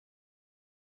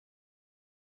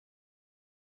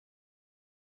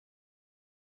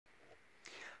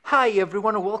Hi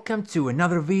everyone, welcome to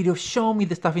another video of Show Me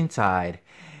the Stuff Inside.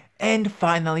 And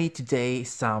finally today,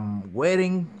 I'm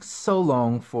waiting so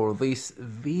long for this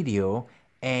video,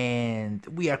 and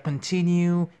we are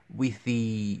continue with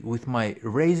my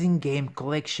Racing Game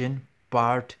Collection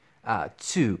part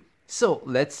 2. So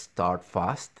let's start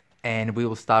fast, and we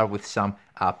will start with some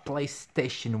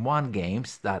PlayStation 1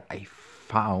 games that I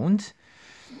found.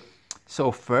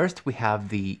 So first we have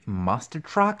the Monster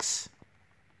Trucks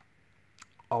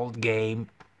old game.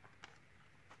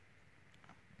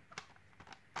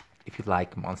 If you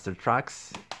like monster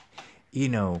trucks, you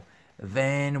know.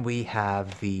 Then we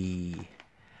have the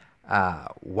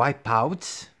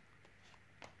Wipeout,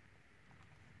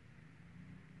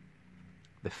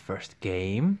 the first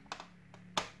game.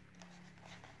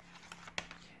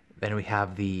 Then we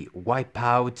have the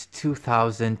Wipeout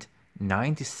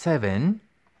 2097.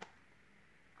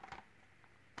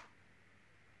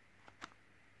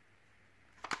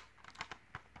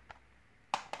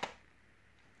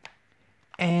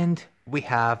 And we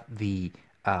have the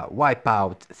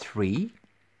Wipeout 3.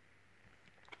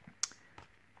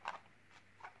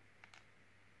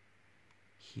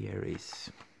 Here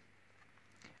is,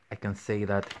 I can say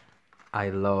that I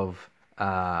love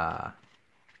the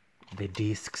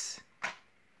discs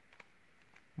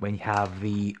when you have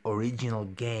the original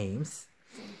games.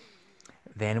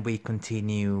 Then we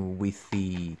continue with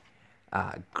the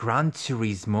Gran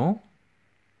Turismo.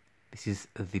 This is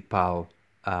the PAL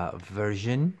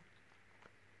version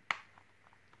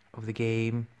of the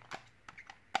game.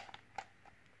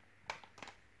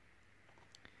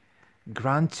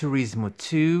 Gran Turismo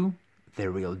 2, the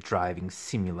real driving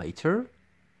simulator.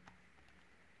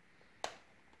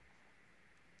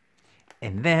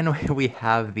 And then we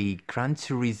have the Gran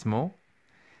Turismo,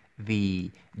 the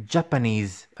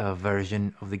Japanese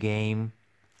version of the game.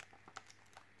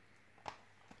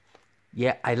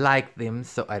 Yeah, I like them,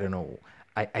 so I don't know.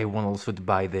 I want also to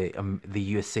buy the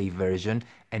USA version,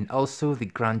 and also the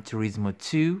Gran Turismo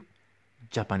 2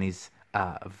 Japanese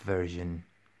version.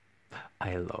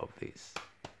 I love this.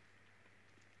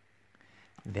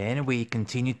 Then we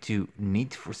continue to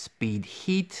Need for Speed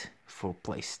Heat for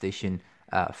PlayStation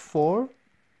 4.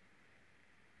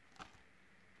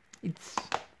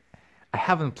 I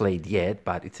haven't played yet,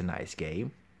 but it's a nice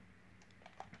game.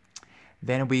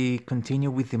 Then we continue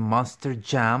with the Monster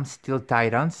Jam Steel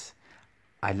Titans.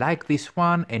 I like this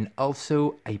one, and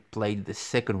also I played the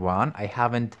second one. I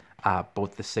haven't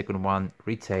bought the second one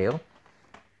retail.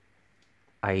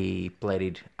 I played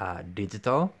it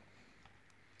digital.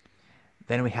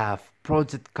 Then we have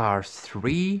Project Cars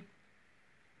 3,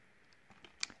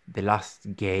 the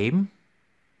last game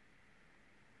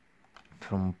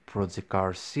from Project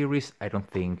Cars series. I don't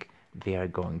think they are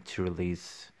going to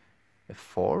release a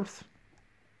fourth.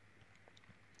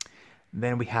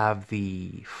 Then we have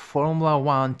the Formula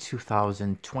 1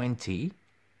 2020,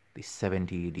 the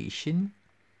 70th edition.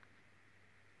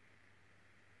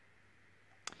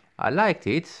 I liked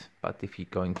it, but if you're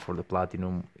going for the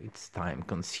platinum, it's time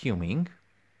consuming.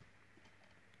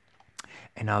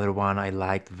 Another one I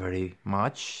liked very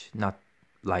much, not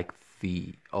like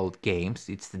the old games,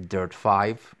 it's the Dirt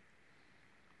 5.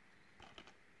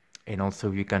 And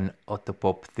also you can auto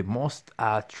pop the most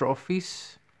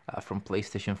trophies from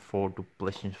PlayStation 4 to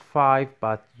PlayStation 5,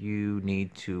 but you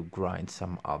need to grind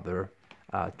some other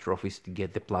trophies to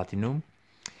get the platinum.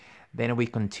 Then we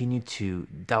continue to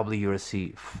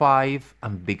WRC 5.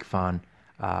 I'm a big fan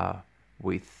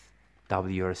with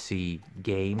WRC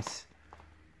games.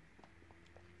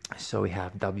 So we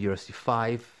have WRC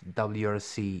 5,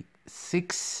 WRC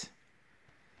 6,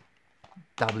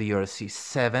 WRC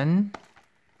 7,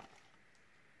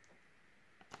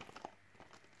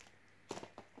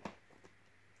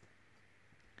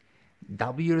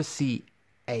 WRC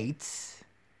 8.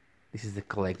 This is the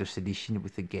collector's edition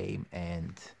with the game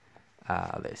and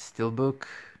the steelbook.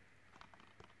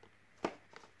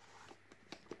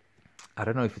 I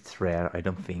don't know if it's rare, I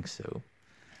don't think so.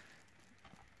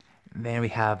 Then we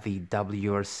have the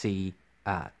WRC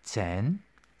 10.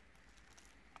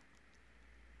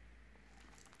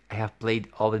 I have played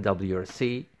all the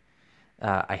WRC.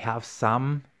 I have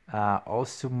some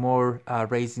also more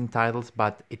racing titles,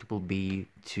 but it will be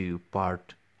to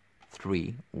part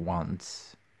 3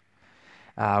 once.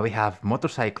 We have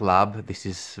Motorcycle Club. This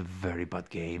is a very bad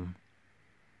game,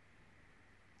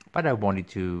 but I wanted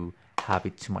to have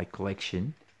it to my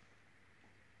collection.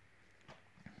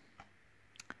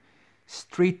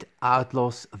 Street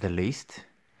Outlaws The List.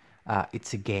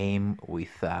 It's a game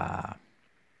with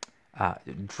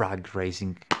drag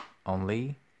racing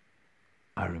only,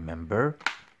 I remember.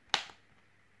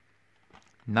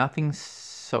 Nothing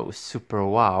so super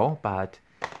wow, but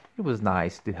it was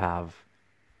nice to have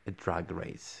a drag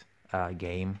race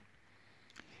game.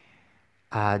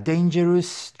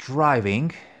 Dangerous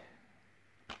Driving.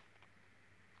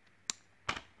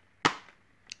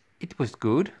 It was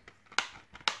good.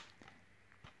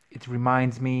 It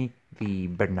reminds me the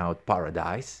Burnout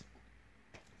Paradise.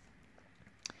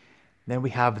 Then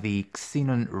we have the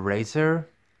Xenon Racer,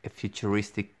 a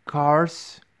futuristic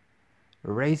cars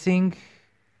racing.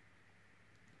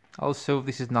 Also,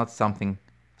 this is not something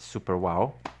super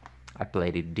wow. I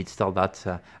played it digital. That's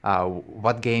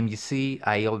what game you see.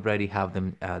 I already have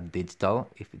them digital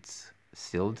if it's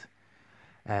sealed.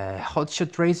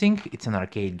 Hotshot Racing. It's an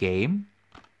arcade game.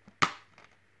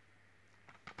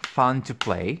 Fun to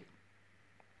play.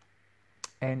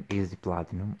 And easy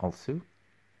platinum also.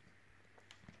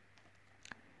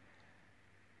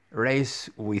 Race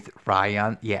with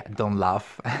Ryan. Yeah, don't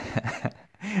laugh.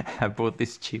 I bought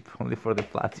this cheap only for the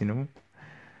platinum.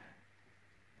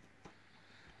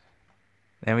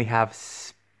 Then we have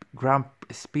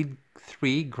Speed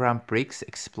 3 Grand Prix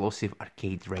Explosive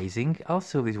Arcade Racing.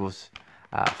 Also, this was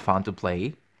fun to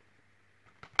play.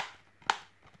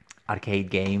 Arcade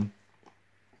game.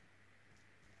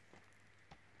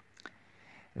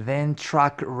 Then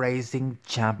Truck Racing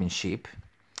Championship.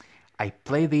 I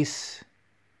play this.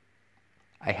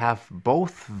 I have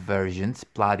both versions,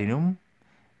 platinum.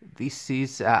 This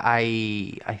is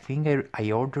I think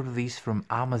I ordered this from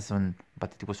Amazon,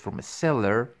 but it was from a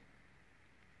seller,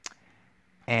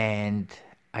 and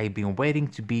I've been waiting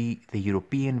to be the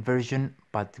European version,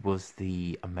 but it was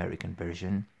the American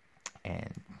version,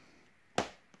 and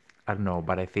I don't know,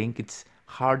 but I think it's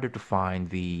harder to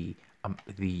find the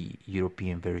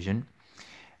European version.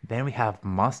 Then we have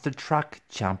Monster Truck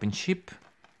Championship.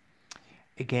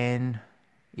 Again,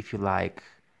 if you like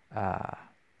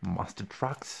monster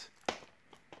trucks.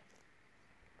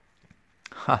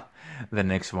 The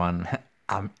next one,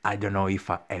 I don't know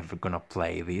if I'm ever gonna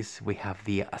play this. We have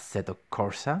the Assetto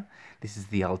Corsa. This is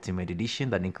the Ultimate Edition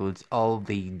that includes all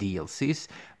the DLCs,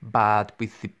 but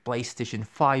with the PlayStation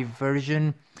 5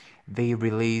 version, they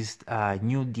released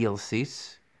new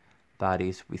DLCs. That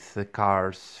is with the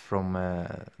cars from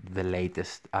the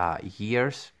latest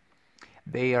years.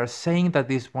 They are saying that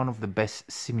this is one of the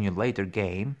best simulator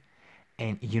game,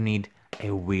 and you need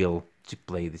a wheel to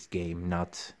play this game,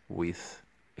 not with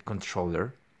a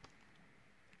controller.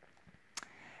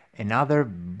 Another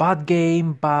bad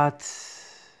game, but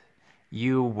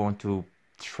you want to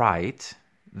try it.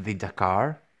 The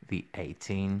Dakar, the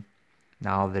 18.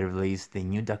 Now they released the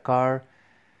new Dakar,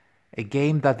 a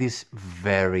game that is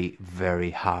very,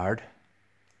 very hard.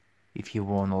 If you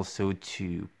want also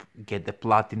to get the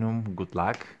platinum, good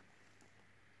luck.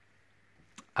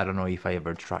 I don't know if I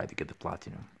ever tried to get the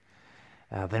platinum.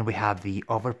 Then we have the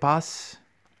Overpass,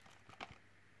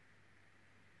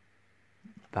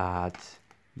 that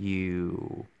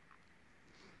you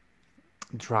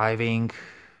driving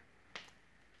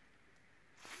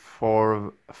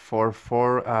for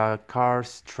four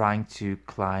cars trying to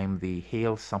climb the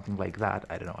hill, something like that.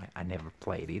 I don't know. I never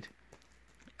played it.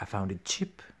 I found it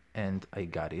cheap and I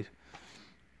got it.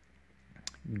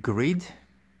 Grid.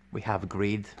 We have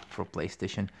Grid for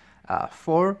PlayStation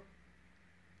 4.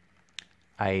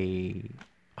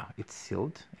 It's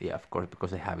sealed. Yeah, of course,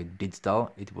 because I have it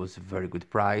digital. It was a very good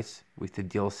price with the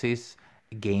DLCs.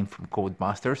 A game from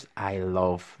Codemasters. I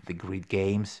love the Grid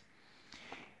games.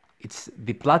 It's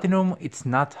the platinum. It's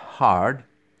not hard,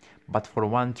 but for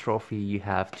one trophy you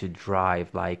have to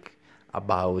drive like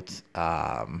about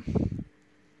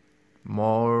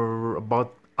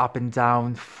up and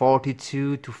down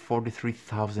 42 to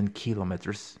 43,000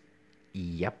 kilometers.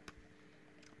 Yep,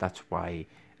 that's why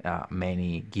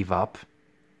many give up.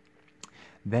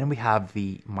 Then we have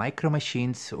the Micro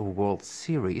Machines World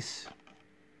Series.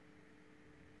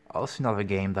 Also another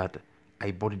game that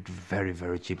I bought it very,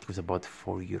 very cheap. It was about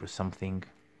 €4 something,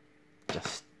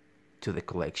 just to the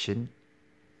collection.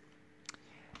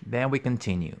 Then we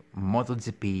continue.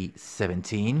 MotoGP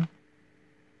 17.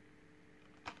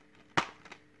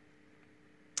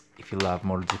 If you love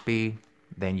MotoGP,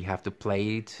 then you have to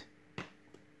play it.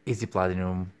 Easy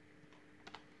platinum.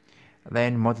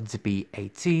 Then MotoGP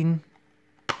 18.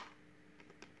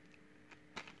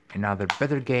 Another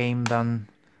better game than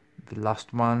the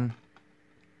last one.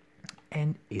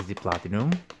 And easy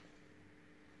platinum.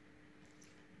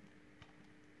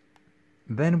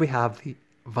 Then we have the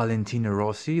Valentino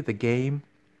Rossi, the game.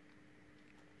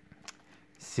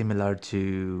 Similar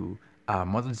to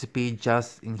MotoGP,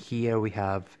 just in here we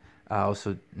have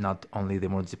also not only the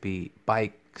MotoGP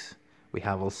bikes, we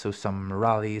have also some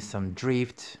rally, some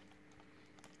drift.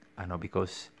 I know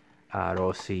because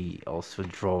Rossi also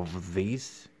drove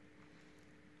these.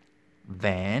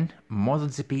 Then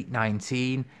MotoGP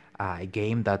 19, a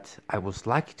game that I was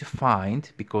lucky to find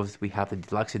because we have the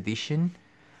deluxe edition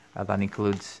that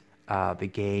includes the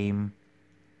game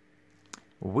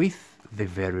with the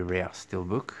very rare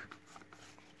steelbook.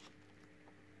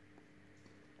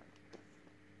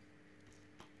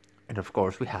 And of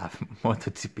course we have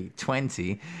MotoGP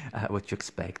 20, what you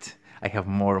expect. I have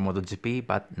more MotoGP,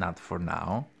 but not for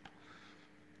now.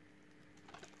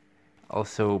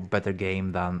 Also better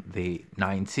game than the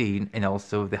 19, and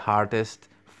also the hardest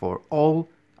for all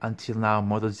until now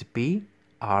MotoGP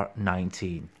are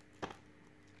 19.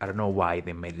 I don't know why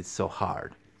they made it so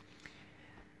hard.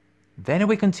 Then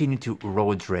we continue to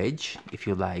Road Rage. If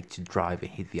you like to drive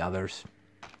and hit the others,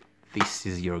 this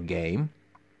is your game.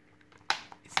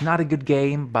 It's not a good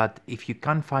game, but if you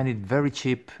can't find it very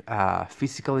cheap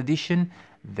physical edition,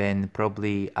 then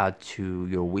probably add to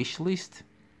your wish list,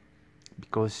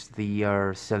 because they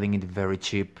are selling it very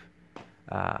cheap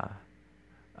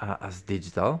as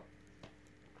digital.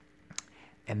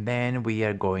 And then we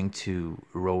are going to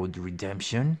Road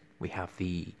Redemption. We have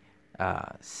the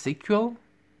sequel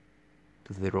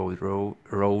to the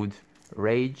Road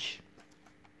Rage,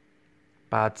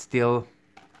 but still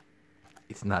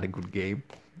it's not a good game.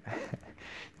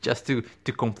 Just to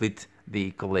complete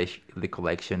the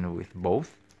collection with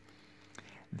both.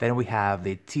 Then we have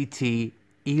the TT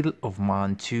Isle of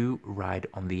Man 2 Ride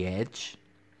on the Edge.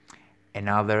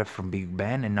 Another from Big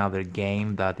Ben, another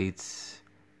game that it's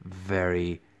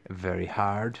very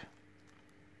hard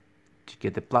to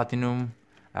get the platinum.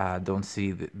 Don't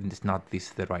see it's not this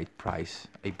the right price.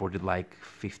 I bought it like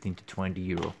 15 to 20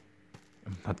 euro.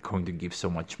 I'm not going to give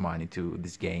so much money to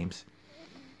these games.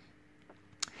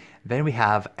 Then we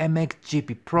have MX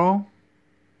GP Pro,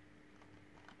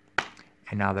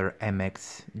 another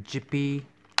MX GP,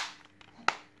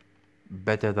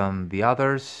 better than the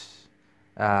others.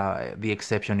 The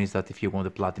exception is that if you want the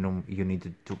platinum, you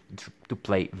need to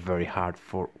play very hard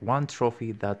for one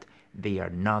trophy that they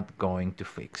are not going to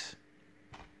fix.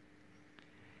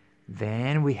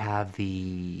 Then we have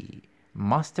the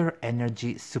Monster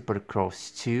Energy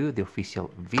Supercross 2, the official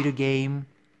video game.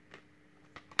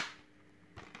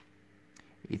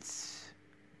 It's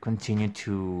continued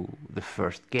to the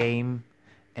first game.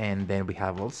 And then we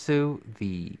have also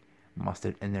the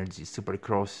Monster Energy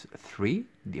Supercross 3,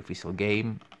 the official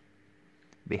game.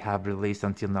 They have released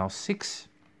until now 6.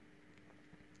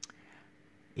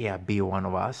 Yeah, be one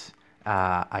of us.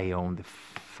 I own the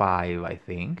 5, I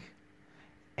think.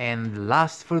 And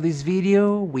last for this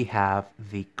video, we have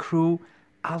the Crew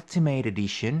Ultimate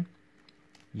Edition.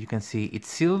 You can see it's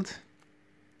sealed,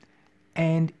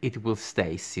 and it will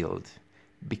stay sealed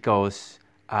because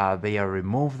they are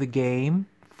remove the game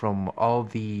from all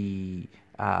the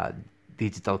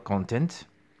digital content.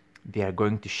 They are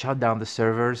going to shut down the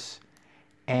servers,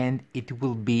 and it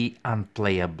will be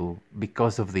unplayable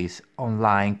because of this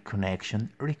online connection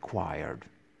required.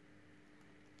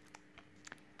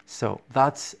 So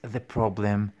that's the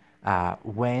problem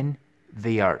when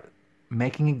they are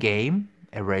making a game,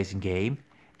 a racing game,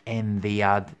 and they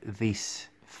add this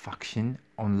function,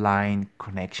 online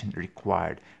connection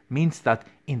required. Means that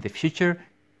in the future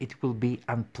it will be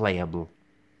unplayable.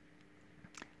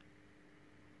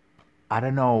 I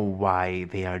don't know why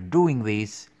they are doing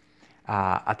this.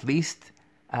 At least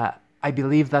I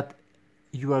believe that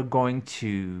you are going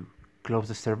to close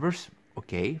the servers.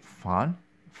 Okay,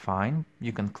 fine,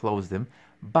 you can close them,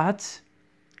 but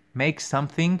make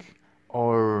something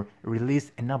or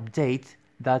release an update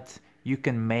that you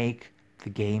can make the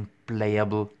game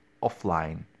playable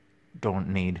offline. Don't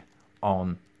need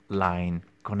online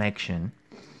connection.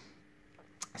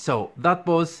 So that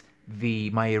was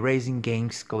my racing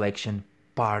games collection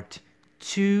part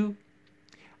 2.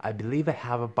 I believe I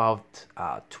have about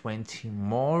 20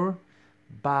 more,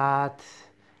 but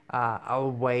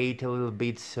I'll wait a little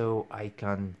bit so I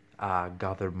can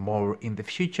gather more in the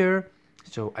future,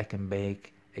 so I can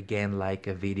make again like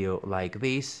a video like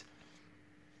this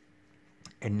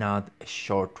and not a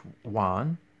short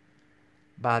one.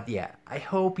 But yeah, I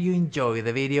hope you enjoy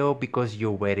the video because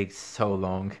you waited so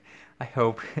long. I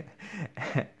hope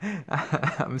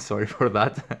I'm sorry for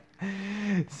that.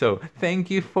 So thank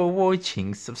you for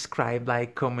watching. Subscribe,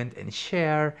 like, comment and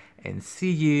share, and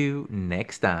see you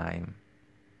next time.